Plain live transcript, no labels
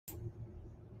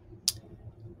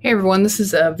Hey everyone, this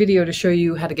is a video to show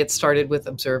you how to get started with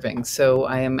observing. So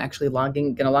I am actually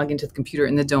going to log into the computer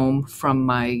in the dome from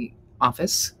my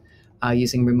office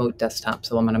using remote desktop.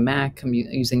 So I'm on a Mac.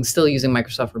 I'm still using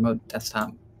Microsoft Remote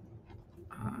Desktop.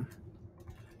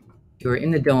 If you're in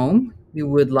the dome, you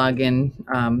would log in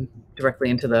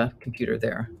directly into the computer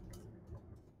there.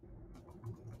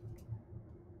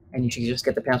 And you should just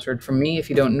get the password from me if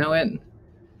you don't know it.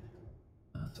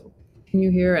 So continue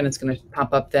here, and it's going to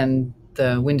pop up then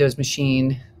the Windows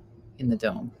machine in the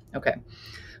dome. Okay.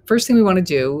 First thing we want to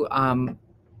do,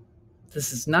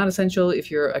 this is not essential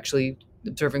if you're actually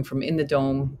observing from in the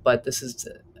dome, but this is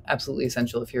absolutely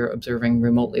essential if you're observing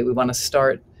remotely. We want to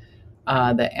start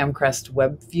the Amcrest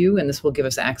web view, and this will give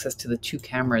us access to the two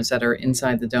cameras that are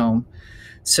inside the dome.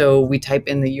 So we type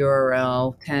in the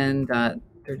URL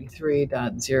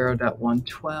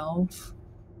 10.33.0.112.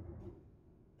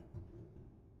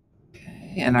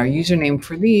 Okay, and our username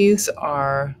for these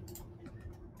are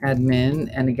admin,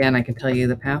 and again, I can tell you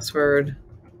the password.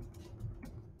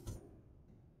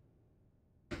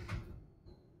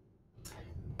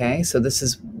 Okay, so this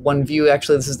is one view.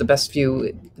 Actually, this is the best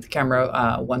view with the camera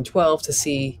 112 to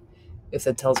see if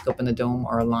the telescope and the dome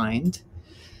are aligned.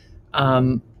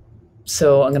 So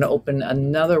I'm going to open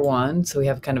another one. So we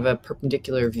have kind of a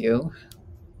perpendicular view.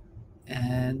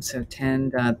 And so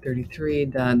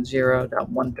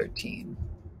 10.33.0.113.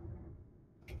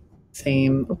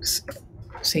 Same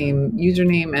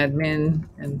username, admin,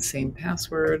 and same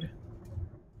password.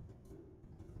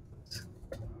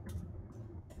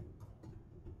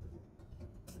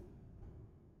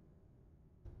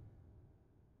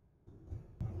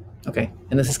 Okay,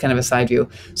 and this is kind of a side view.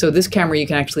 So this camera, you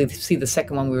can actually see the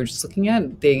second one we were just looking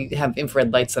at. They have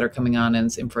infrared lights that are coming on, and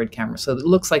it's infrared camera. So it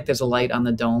looks like there's a light on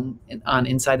the dome,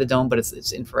 inside the dome, but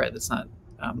it's infrared. It's not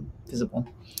visible.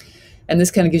 And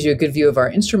this kind of gives you a good view of our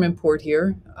instrument port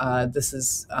here. This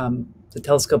is the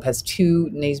telescope has two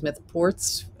Naismith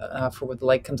ports for where the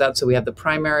light comes out. So we have the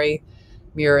primary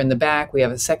mirror in the back. We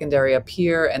have a secondary up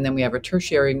here, and then we have a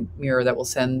tertiary mirror that will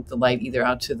send the light either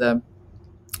out to the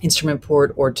instrument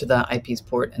port or to the eyepiece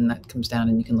port, and that comes down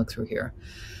and you can look through here.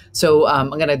 So I'm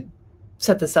going to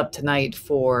set this up tonight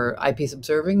for eyepiece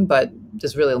observing, but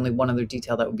there's really only one other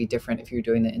detail that would be different if you're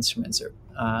doing the instruments or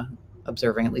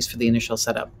observing, at least for the initial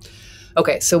setup.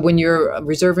 Okay, so when you're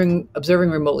observing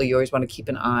remotely, you always want to keep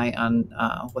an eye on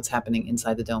what's happening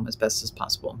inside the dome as best as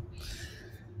possible.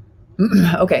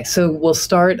 Okay, so we'll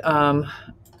start. I'm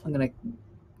going to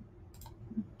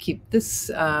keep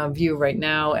this view right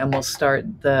now, and we'll start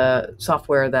the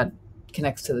software that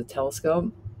connects to the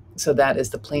telescope. So that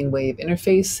is the plane wave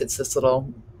interface. It's this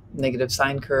little negative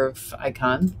sine curve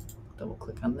icon. Double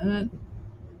click on that.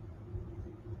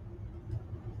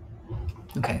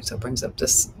 Okay, so it brings up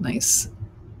this nice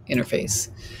interface.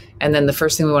 And then the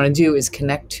first thing we want to do is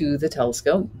connect to the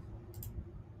telescope.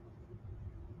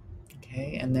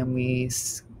 Okay, and then we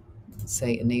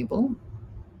say enable.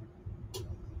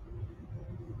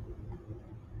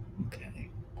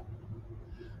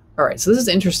 All right, so this is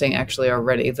interesting actually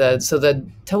already. So the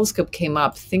telescope came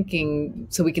up thinking,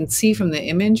 so we can see from the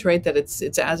image, right, that it's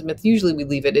azimuth. Usually we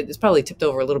leave it. It's probably tipped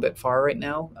over a little bit far right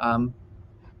now,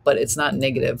 but it's not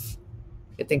negative.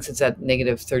 It thinks it's at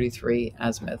 -33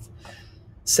 azimuth.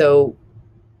 So,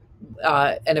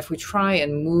 and if we try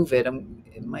and move it,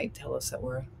 it might tell us that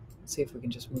let's see if we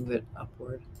can just move it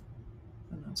upward.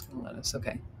 Oh, no, it's going to let us.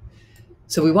 Okay.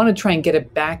 So we want to try and get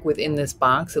it back within this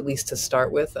box, at least to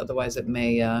start with. Otherwise, it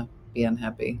may be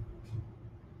unhappy.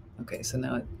 Okay, so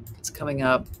now it's coming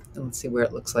up. And let's see where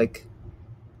it looks like.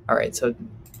 All right, so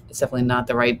it's definitely not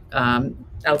the right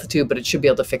altitude, but it should be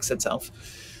able to fix itself.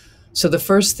 So the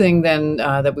first thing then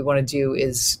that we want to do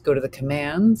is go to the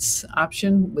commands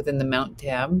option within the mount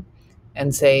tab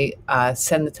and say,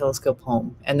 send the telescope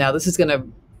home. And now this is going to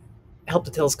help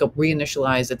the telescope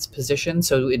reinitialize its position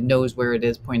so it knows where it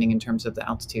is pointing in terms of the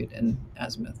altitude and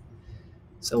azimuth.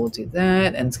 So we'll do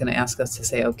that, and it's going to ask us to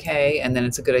say okay, and then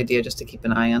it's a good idea just to keep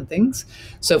an eye on things.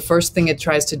 So first thing it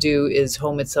tries to do is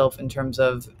home itself in terms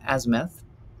of azimuth.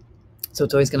 So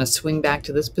it's always going to swing back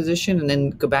to this position and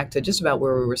then go back to just about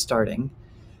where we were starting.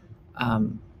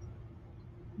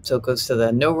 So it goes to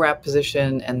the no wrap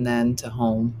position and then to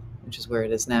home, which is where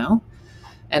it is now.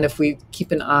 And if we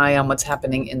keep an eye on what's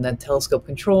happening in the telescope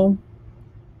control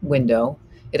window,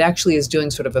 it actually is doing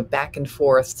sort of a back and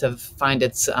forth to find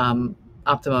its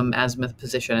optimum azimuth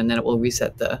position, and then it will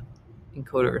reset the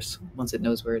encoders once it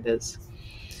knows where it is.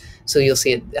 So you'll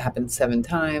see it happen 7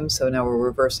 times. So now we're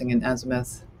reversing in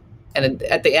azimuth. And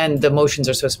at the end, the motions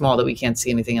are so small that we can't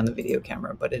see anything on the video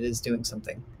camera, but it is doing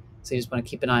something. So you just want to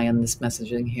keep an eye on this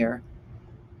messaging here.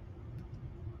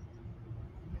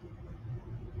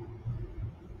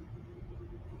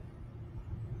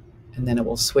 and then it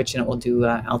will switch and it will do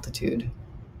altitude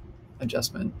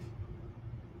adjustment.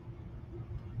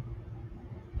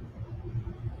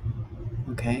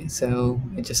 Okay, so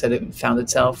it just said it found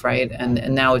itself, right?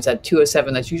 And now it's at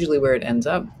 207. That's usually where it ends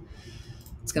up.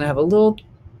 It's going to have a little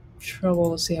trouble.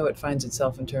 We'll see how it finds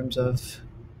itself in terms of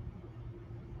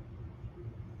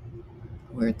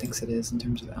where it thinks it is in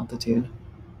terms of altitude.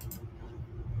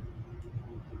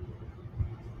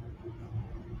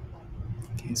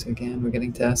 Okay, so again, we're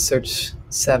getting to search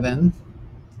 7.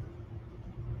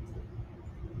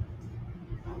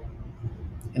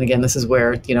 And again, this is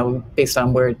where, based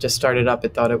on where it just started up,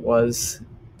 it thought it was,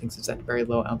 thinks it's at very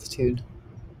low altitude.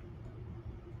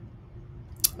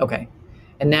 Okay,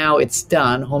 and now it's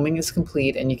done. Homing is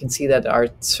complete, and you can see that our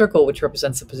circle, which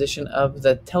represents the position of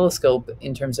the telescope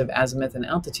in terms of azimuth and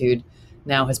altitude,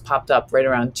 now has popped up right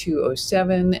around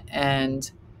 207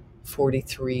 and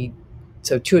 43.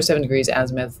 So 207 degrees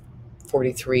azimuth,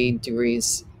 43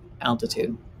 degrees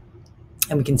altitude.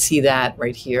 And we can see that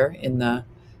right here in the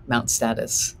mount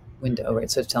status window,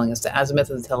 right? So it's telling us the azimuth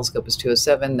of the telescope is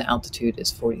 207, the altitude is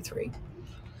 43.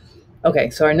 Okay,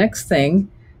 so our next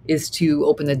thing is to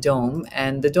open the dome,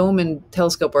 and the dome and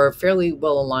telescope are fairly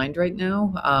well aligned right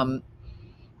now.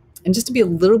 And just to be a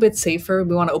little bit safer,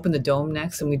 we want to open the dome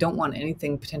next, and we don't want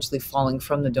anything potentially falling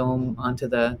from the dome onto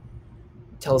the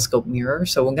telescope mirror.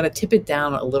 So we're going to tip it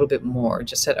down a little bit more,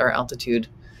 just set our altitude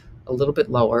a little bit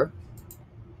lower.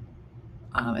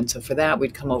 And so for that,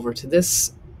 we'd come over to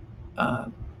this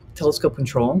telescope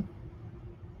control.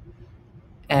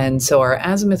 And so our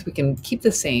azimuth, we can keep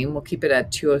the same. We'll keep it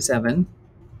at 207.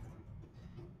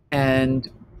 And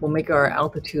we'll make our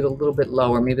altitude a little bit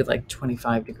lower, maybe like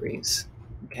 25 degrees.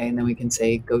 Okay, and then we can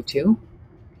say go to,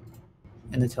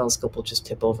 and the telescope will just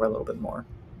tip over a little bit more.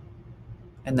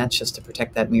 And that's just to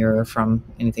protect that mirror from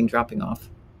anything dropping off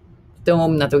the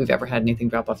dome. Not that we've ever had anything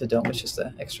drop off the dome, it's just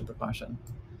an extra precaution.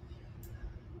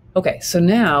 Okay, so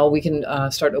now we can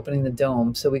start opening the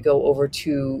dome. So we go over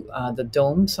to the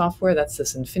dome software. That's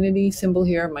this infinity symbol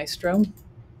here, Maestro.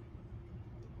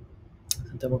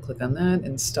 Double click on that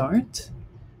and start.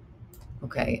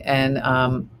 Okay,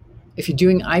 and if you're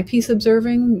doing eyepiece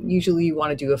observing, usually you want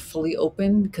to do a fully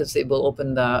open because it will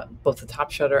open both the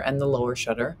top shutter and the lower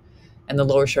shutter. And the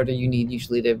lower shutter you need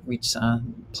usually to reach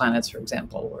planets, for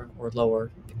example, or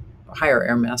lower, or higher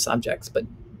air mass objects. But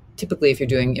typically, if you're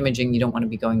doing imaging, you don't want to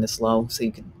be going this low, so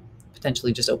you can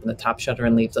potentially just open the top shutter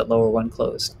and leave the lower one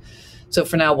closed. So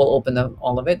for now, we'll open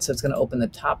all of it. So it's going to open the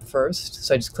top first.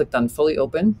 So I just clicked on fully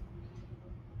open.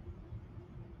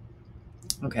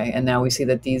 Okay, and now we see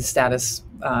that these status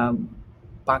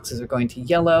boxes are going to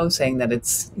yellow, saying that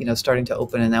it's starting to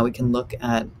open, and now we can look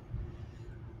at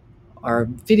our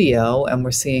video, and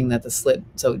we're seeing that the slit,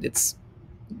 so it's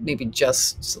maybe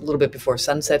just a little bit before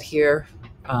sunset here.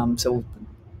 So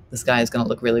the sky is going to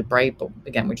look really bright, but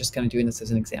again, we're just kind of doing this as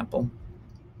an example.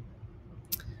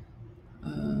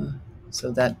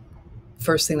 So that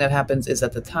first thing that happens is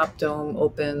that the top dome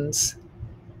opens,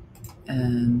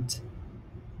 and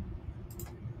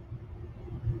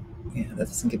yeah, that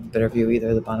doesn't give a better view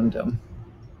either, the bottom dome.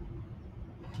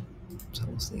 So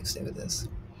we'll stay with this.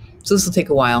 So this will take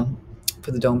a while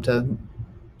for the dome to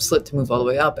slit to move all the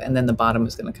way up, and then the bottom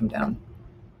is going to come down.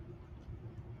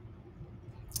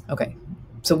 Okay,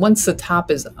 so once the top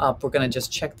is up, we're going to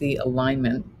just check the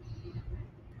alignment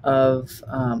of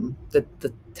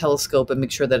the telescope and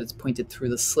make sure that it's pointed through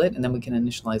the slit, and then we can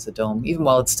initialize the dome. Even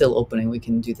while it's still opening, we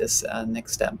can do this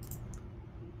next step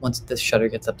once this shutter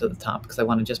gets up to the top, because I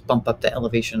want to just bump up the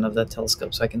elevation of the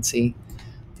telescope so I can see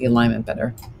the alignment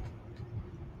better.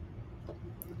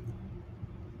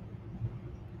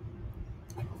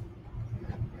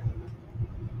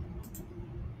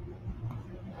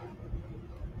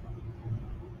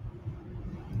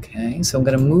 Okay, so I'm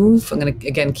going to move. I'm going to,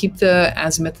 again, keep the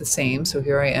azimuth the same. So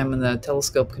here I am in the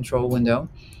telescope control window.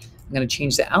 I'm going to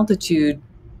change the altitude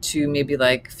to maybe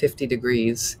like 50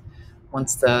 degrees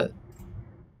once the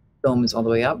dome is all the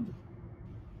way up.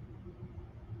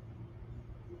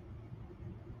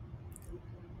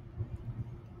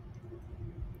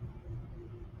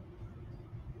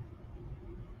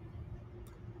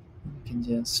 You can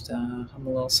just hum a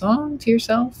little song to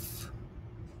yourself.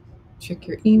 Check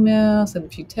your email, send a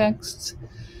few texts.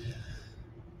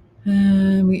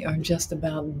 And we are just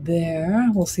about there.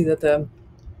 We'll see that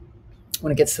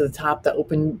when it gets to the top, the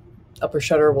upper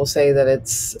shutter will say that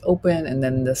it's open, and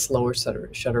then this lower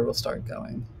shutter will start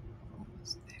going.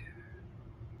 Almost there.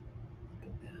 Look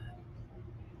at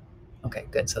that. Okay,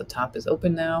 good. So the top is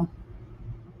open now.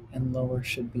 and lower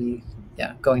should be,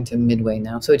 yeah, going to midway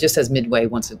now. So it just says midway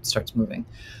once it starts moving.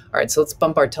 All right, so let's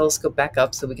bump our telescope back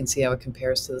up so we can see how it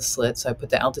compares to the slit. So I put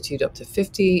the altitude up to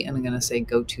 50, and I'm going to say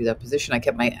go to that position. I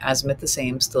kept my azimuth the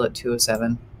same, still at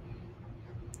 207.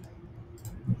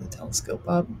 Move the telescope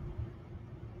up.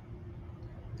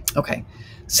 Okay,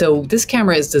 so this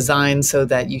camera is designed so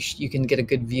that you can get a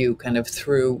good view kind of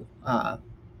through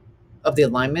of the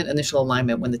alignment, initial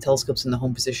alignment. When the telescope's in the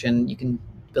home position, you can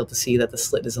be able to see that the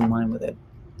slit is in line with it.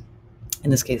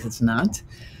 In this case, it's not.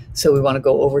 So we want to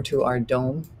go over to our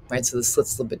dome, right? So the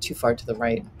slit's a little bit too far to the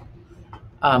right.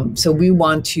 So we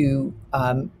want to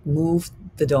move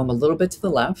the dome a little bit to the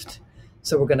left.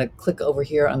 So we're going to click over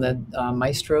here on the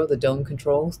Maestro, the dome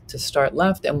control, to start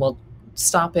left, and we'll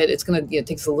stop it. It's going to, it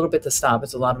takes a little bit to stop.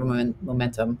 It's a lot of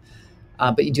momentum,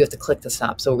 but you do have to click to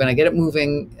stop. So we're going to get it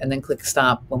moving and then click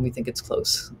stop when we think it's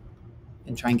close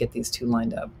and try and get these two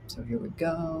lined up. So here we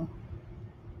go.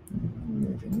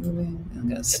 Moving. I'm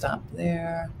going to stop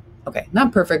there. Okay,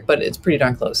 not perfect, but it's pretty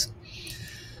darn close.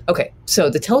 Okay, so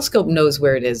the telescope knows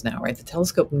where it is now, right? The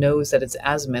telescope knows that its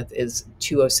azimuth is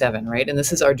 207, right? And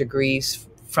this is our degrees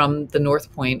from the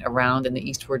north point around in the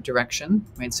eastward direction,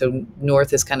 right? So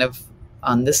north is kind of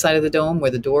on this side of the dome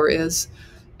where the door is,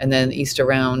 and then east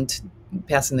around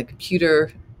passing the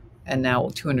computer, and now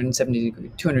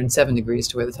 207 degrees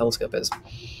to where the telescope is.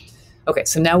 Okay,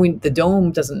 so now the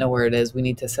dome doesn't know where it is. We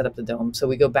need to set up the dome. So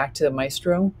we go back to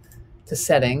Maestro, to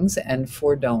settings, and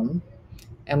for dome,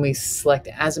 and we select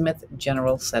azimuth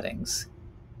general settings.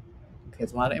 Okay,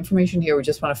 there's a lot of information here. We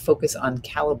just want to focus on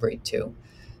calibrate to.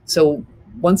 So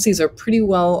once these are pretty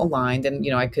well aligned, and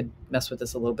I could mess with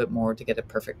this a little bit more to get it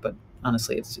perfect, but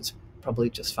honestly, it's probably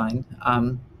just fine.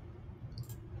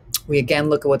 We again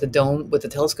look at what the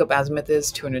telescope azimuth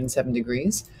is, 207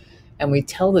 degrees, and we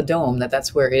tell the dome that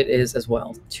that's where it is as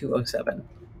well, 207.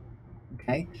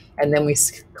 Okay, and then we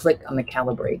click on the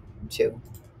calibrate to.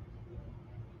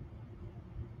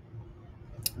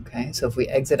 Okay, so if we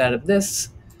exit out of this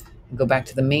and go back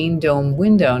to the main dome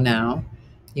window now,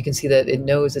 you can see that it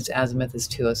knows its azimuth is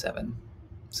 207.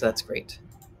 So that's great.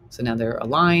 So now they're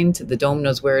aligned, the dome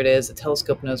knows where it is, the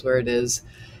telescope knows where it is,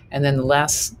 and then the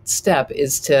last step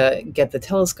is to get the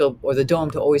telescope or the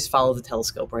dome to always follow the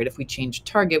telescope, right? If we change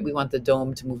target, we want the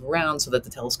dome to move around so that the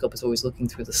telescope is always looking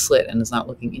through the slit and is not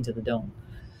looking into the dome.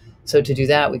 So to do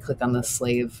that, we click on the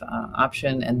slave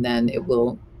option, and then it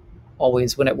will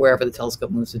always, wherever the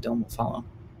telescope moves, the dome will follow.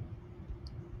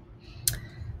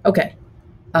 Okay.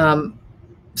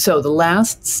 So the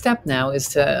last step now is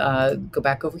to go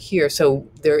back over here. So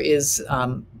there is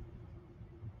the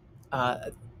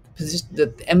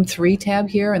M3 tab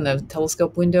here, and the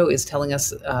telescope window is telling us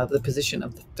the position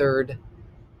of the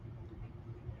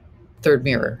third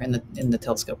mirror in the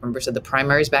telescope. Remember, so the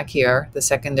primary is back here, the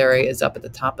secondary is up at the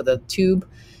top of the tube,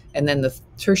 and then the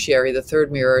tertiary, the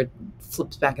third mirror,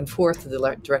 flips back and forth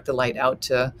to direct the light out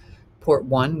to port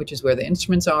 1, which is where the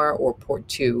instruments are, or port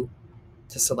 2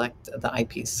 to select the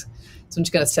eyepiece. So I'm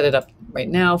just going to set it up right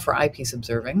now for eyepiece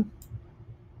observing.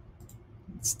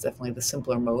 It's definitely the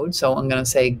simpler mode. So I'm going to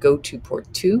say go to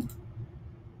port 2.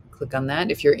 Click on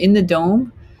that. If you're in the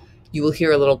dome, you will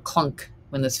hear a little clunk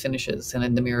when this finishes and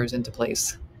then the mirror is into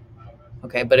place.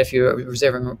 Okay, but if you're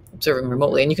observing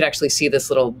remotely, and you can actually see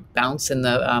this little bounce in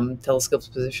the telescope's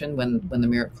position when the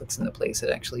mirror clicks into place,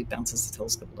 it actually bounces the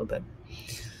telescope a little bit.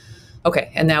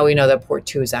 Okay, and now we know that port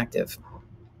 2 is active.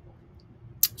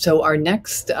 So our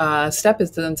next step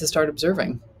is then to start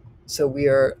observing. So we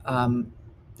are,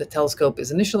 the telescope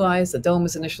is initialized, the dome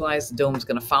is initialized, the dome is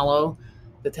going to follow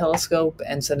the telescope,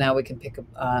 and so now we can pick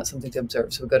up something to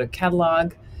observe. So we go to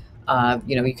catalog.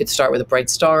 You could start with a bright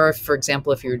star, for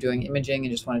example, if you're doing imaging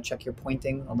and just want to check your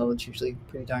pointing, although it's usually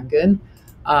pretty darn good.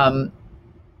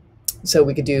 So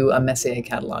we could do a Messier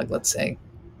catalog, let's say.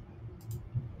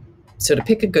 So to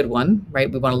pick a good one,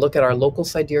 right, we want to look at our local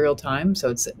sidereal time.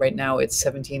 So right now it's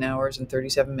 17 hours and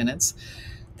 37 minutes.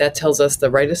 That tells us the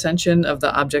right ascension of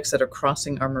the objects that are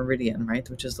crossing our meridian, right,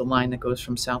 which is the line that goes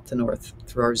from south to north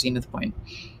through our zenith point,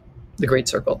 the Great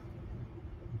Circle.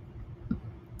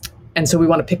 And so we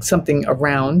want to pick something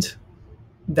around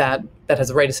that has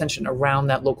a right ascension around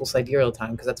that local sidereal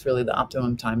time, because that's really the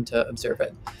optimum time to observe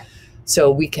it.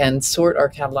 So we can sort our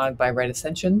catalog by right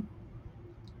ascension,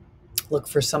 look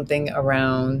for something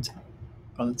around,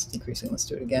 oh, it's decreasing, let's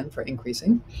do it again for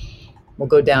increasing. We'll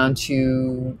go down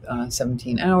to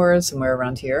 17 hours, somewhere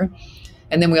around here.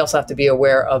 And then we also have to be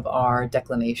aware of our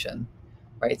declination,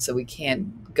 right? So we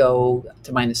can't go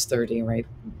to minus 30, right?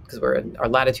 Because our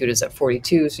latitude is at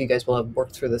 42, so you guys will have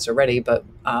worked through this already, but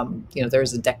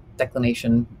there's a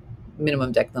declination,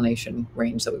 minimum declination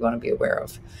range that we want to be aware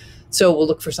of. So we'll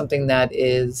look for something that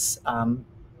is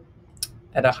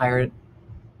at a higher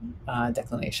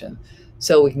declination.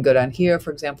 So we can go down here,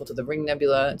 for example, to the Ring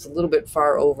Nebula. It's a little bit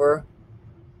far over,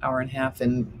 hour and a half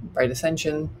in bright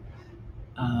ascension,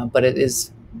 but it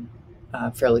is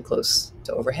fairly close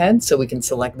to overhead. So we can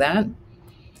select that.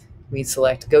 We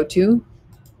select Go To.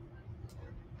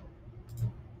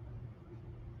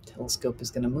 Telescope is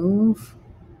going to move.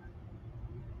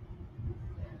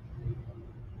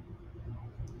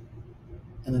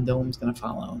 And the dome's going to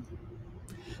follow.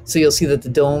 So you'll see that the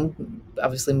dome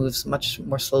obviously moves much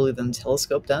more slowly than the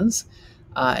telescope does.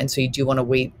 And so you do want to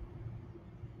wait,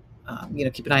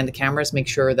 keep an eye on the cameras, make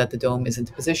sure that the dome is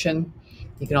into position.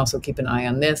 You can also keep an eye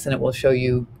on this, and it will show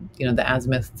you, the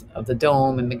azimuth of the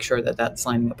dome, and make sure that that's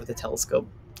lining up with the telescope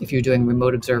if you're doing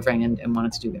remote observing and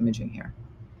wanted to do imaging here.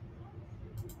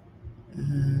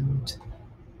 And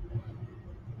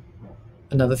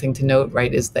another thing to note,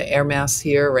 right, is the air mass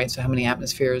here, right? So how many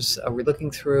atmospheres are we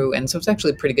looking through? And so it's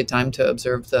actually a pretty good time to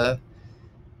observe the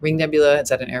Ring Nebula.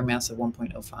 It's at an air mass of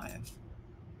 1.05.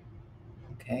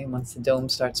 Okay, once the dome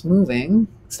stops moving,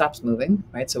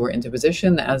 right? So we're into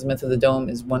position. The azimuth of the dome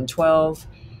is 112.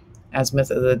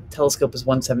 Azimuth of the telescope is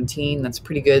 117. That's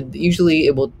pretty good. Usually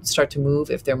it will start to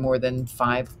move if they're more than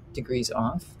 5 degrees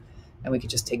off. And we could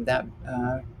just take that.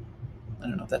 I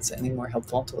don't know if that's any more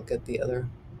helpful to look at the other.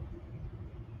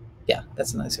 Yeah,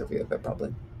 that's a nicer view of it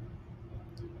probably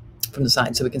from the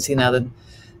side. So we can see now the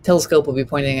telescope will be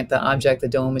pointing at the object. The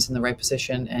dome is in the right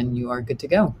position, and you are good to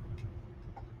go.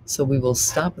 So we will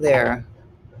stop there